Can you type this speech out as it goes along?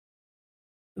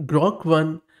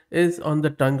Grok-1 is on the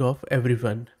tongue of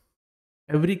everyone.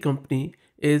 Every company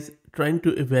is trying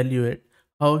to evaluate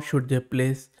how should they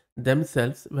place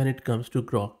themselves when it comes to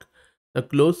Grok. The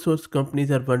closed source companies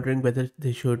are wondering whether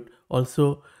they should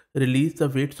also release the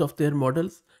weights of their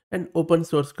models, and open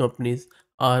source companies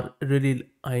are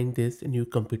really eyeing this new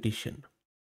competition.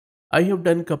 I have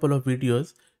done a couple of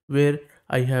videos where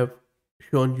I have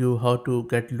shown you how to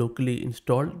get locally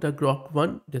installed the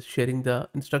Grok-1, just sharing the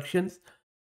instructions.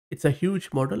 It's a huge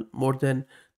model, more than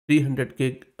 300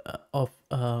 gig of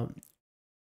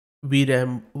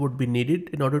VRAM would be needed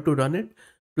in order to run it.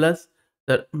 Plus,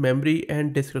 the memory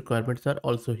and disk requirements are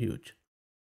also huge.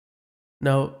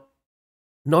 Now,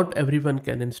 not everyone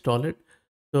can install it.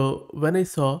 So, when I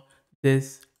saw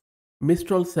this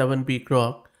Mistral 7B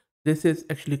Grok, this is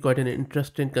actually quite an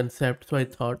interesting concept. So, I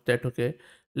thought that okay,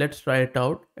 let's try it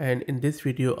out. And in this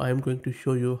video, I am going to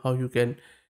show you how you can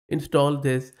install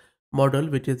this model,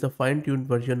 which is a fine-tuned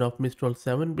version of Mistral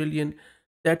 7 billion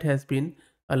that has been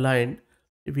aligned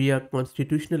via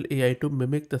constitutional AI to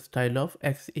mimic the style of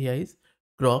XAI's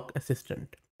Grok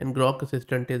Assistant. And Grok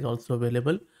Assistant is also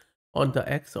available on the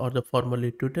X or the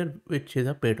formerly Twitter, which is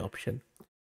a paid option.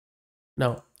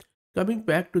 Now, coming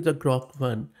back to the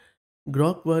Grok-1,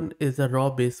 Grok-1 is a raw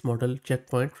base model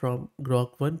checkpoint from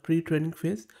Grok-1 pre-training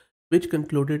phase, which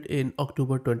concluded in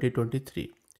October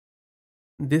 2023.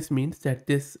 This means that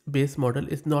this base model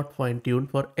is not fine-tuned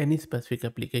for any specific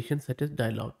application such as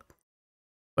dialogue,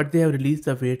 but they have released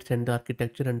the weights and the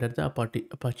architecture under the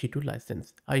Apache 2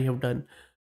 license. I have done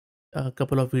a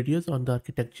couple of videos on the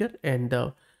architecture and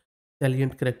the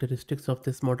salient characteristics of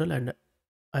this model, and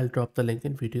I'll drop the link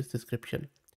in video's description.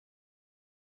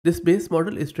 This base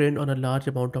model is trained on a large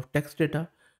amount of text data,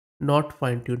 not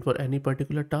fine-tuned for any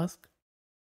particular task.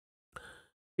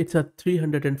 It's a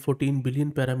 314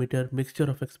 billion parameter mixture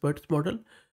of experts model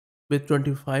with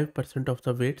 25% of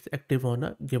the weights active on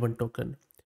a given token.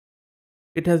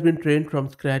 It has been trained from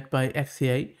scratch by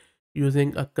XAI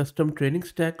using a custom training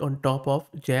stack on top of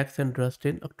JAX and Rust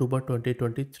in October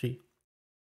 2023.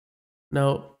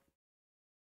 Now,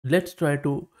 let's try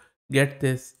to get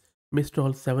this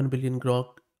Mistral 7 billion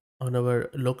grok on our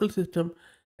local system,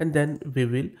 and then we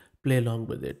will play along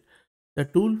with it. The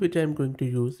tool which I'm going to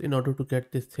use in order to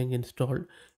get this thing installed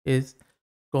is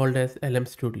called as LM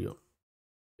Studio.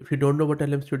 If you don't know what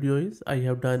LM Studio is, I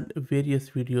have done various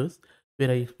videos where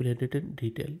I explained it in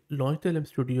detail. Launch the LM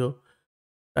Studio,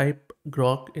 type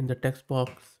Grok in the text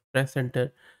box, press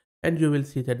enter, and you will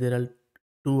see that there are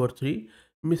two or three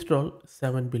Mistral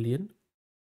 7 billion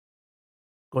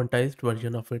quantized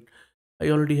version of it. I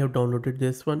already have downloaded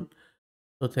this one.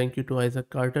 So thank you to Isaac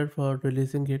Carter for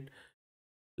releasing it.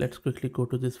 Let's quickly go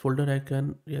to this folder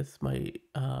icon. Yes, my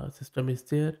system is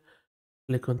there.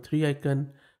 Click on 3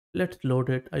 icon. Let's load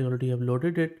it. I already have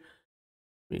loaded it.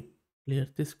 We clear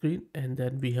this screen and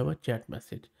then we have a chat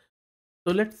message.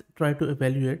 So let's try to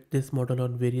evaluate this model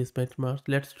on various benchmarks.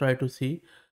 Let's try to see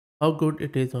how good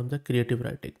it is on the creative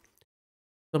writing.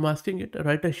 So I'm asking it,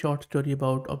 write a short story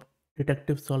about a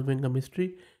detective solving a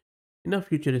mystery in a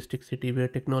futuristic city where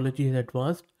technology has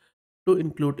advanced to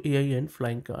include AI and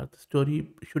flying cars. The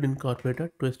story should incorporate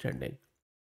a twist ending.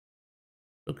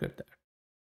 Look at that.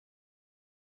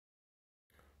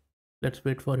 Let's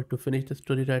wait for it to finish the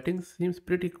story writing. Seems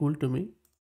pretty cool to me.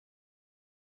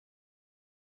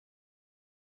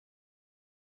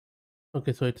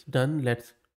 Okay, so it's done.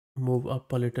 Let's move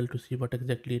up a little to see what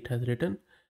exactly it has written.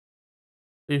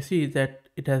 So you see that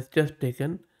it has just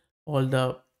taken all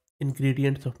the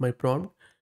ingredients of my prompt.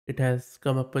 It has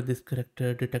come up with this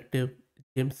character, Detective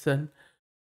Jameson,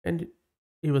 and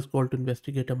he was called to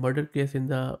investigate a murder case in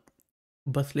the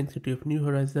bustling city of New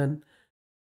Horizon.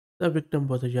 The victim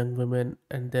was a young woman,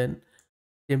 and then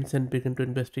Jameson began to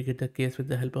investigate the case with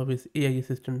the help of his AI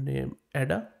assistant named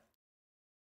Ada.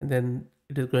 And then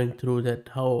it is going through that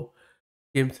how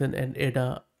Jameson and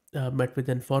Ada met with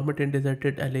an informant in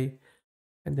deserted alley.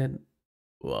 And then,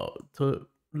 wow, so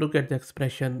look at the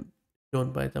expression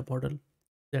shown by the model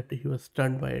that he was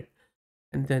stunned by it.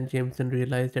 And then Jameson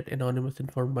realized that anonymous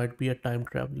informant might be a time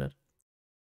traveler.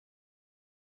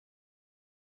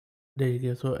 There you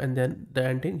go. So, and then the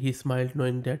ending, he smiled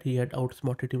knowing that he had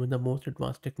outsmarted him with the most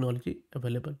advanced technology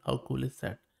available. How cool is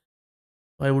that?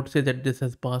 I would say that this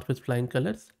has passed with flying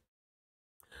colors.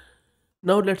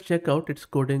 Now let's check out its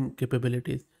coding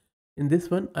capabilities. In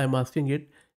this one, I'm asking it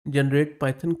generate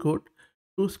Python code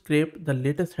to scrape the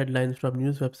latest headlines from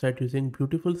news website using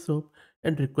beautiful soap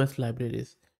and request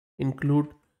libraries. Include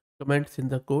comments in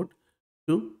the code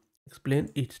to explain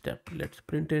each step. Let's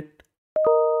print it.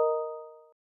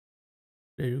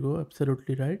 There you go,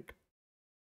 absolutely right.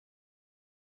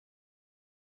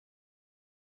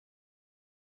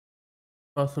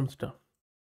 Awesome stuff.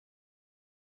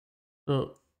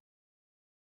 So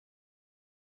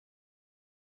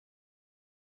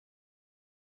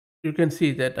you can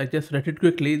see that I just read it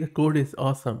quickly. The code is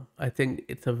awesome. I think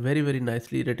it's a very, very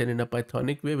nicely written in a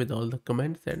Pythonic way with all the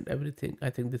comments and everything. I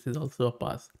think this is also a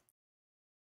pass.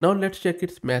 Now let's check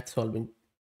its math solving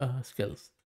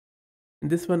skills. In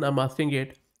this one, I'm asking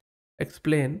it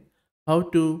explain how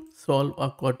to solve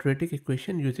a quadratic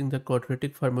equation using the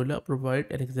quadratic formula.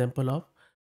 Provide an example of,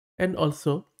 and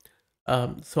also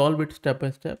solve it step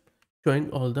by step, showing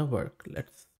all the work.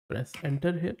 Let's press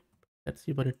enter here. Let's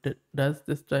see what it does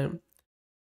this time.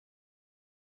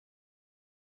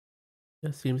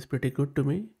 That seems pretty good to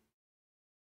me.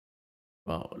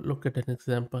 Wow, look at an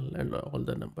example and all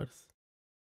the numbers.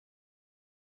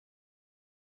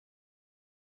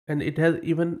 And it has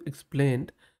even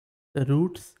explained the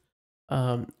roots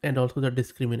and also the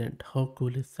discriminant. How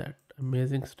cool is that?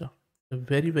 Amazing stuff. A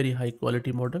very, very high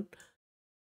quality model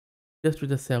just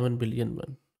with a 7 billion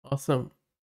one. Awesome.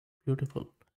 Beautiful.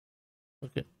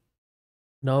 Okay.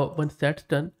 Now, once that's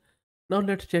done, now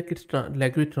let's check its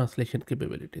language translation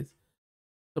capabilities.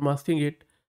 So I'm asking it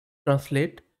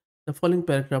translate the following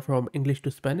paragraph from English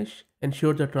to Spanish,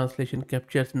 ensure the translation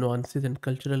captures nuances and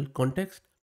cultural context.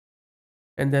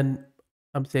 And then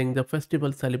I'm saying the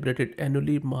festival celebrated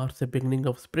annually marks the beginning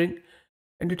of spring,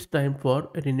 and it's time for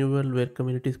a renewal where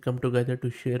communities come together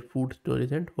to share food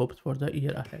stories and hopes for the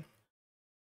year ahead.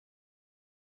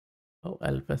 Oh,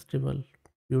 Al Festival.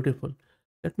 Beautiful.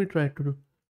 Let me try to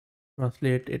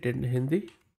translate it in Hindi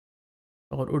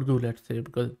or Urdu, let's say,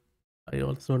 because I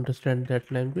also understand that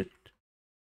language.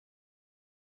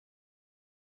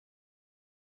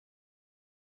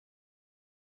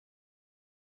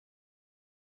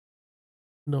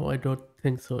 No, I don't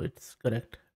think so. It's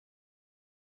correct.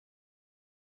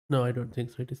 No, I don't think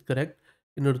so. It is correct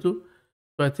in Urdu.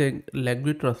 So I think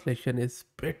language translation is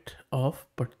bit off,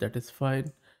 but that is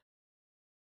fine.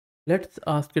 Let's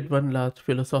ask it one last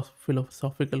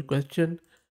philosophical question.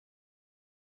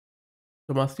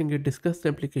 So I'm asking it discuss the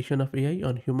implication of AI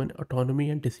on human autonomy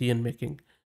and decision making.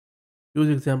 Use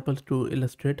examples to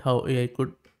illustrate how AI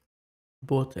could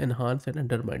both enhance and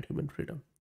undermine human freedom.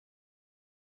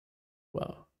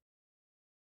 Wow,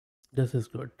 this is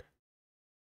good.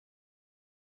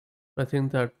 I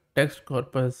think the text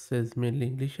corpus is mainly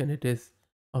English and it is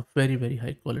of very, very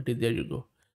high quality. There you go.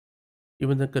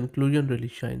 Even the conclusion really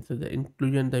shines. So the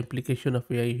inclusion, the implication of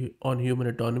AI on human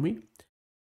autonomy,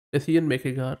 decision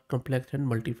making are complex and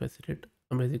multifaceted.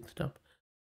 Amazing stuff.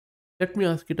 Let me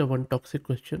ask it a one toxic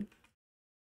question.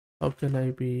 How can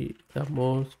I be the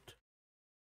most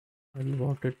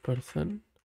unwanted person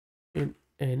in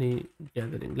any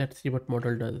gathering? Let's see what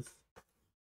model does.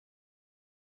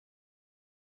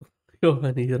 Oh,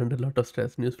 honey, you're under a lot of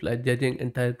stress. Newsflash, judging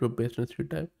entire group based on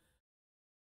stereotype.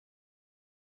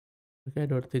 Okay, I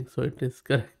don't think so. It is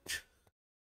correct.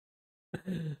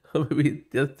 Or maybe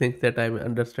it just thinks that I'm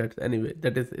under stress. Anyway,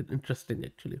 that is interesting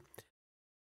actually.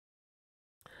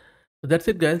 So that's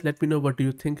it, guys. Let me know what do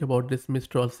you think about this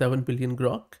Mistral 7 billion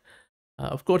Grok.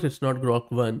 Of course, it's not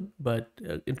Grok-1, but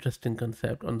interesting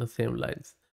concept on the same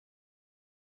lines.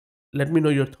 Let me know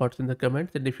your thoughts in the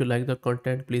comments, and if you like the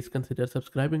content, please consider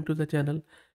subscribing to the channel.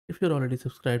 If you're already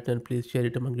subscribed, then please share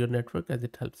it among your network as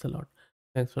it helps a lot.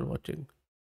 Thanks for watching.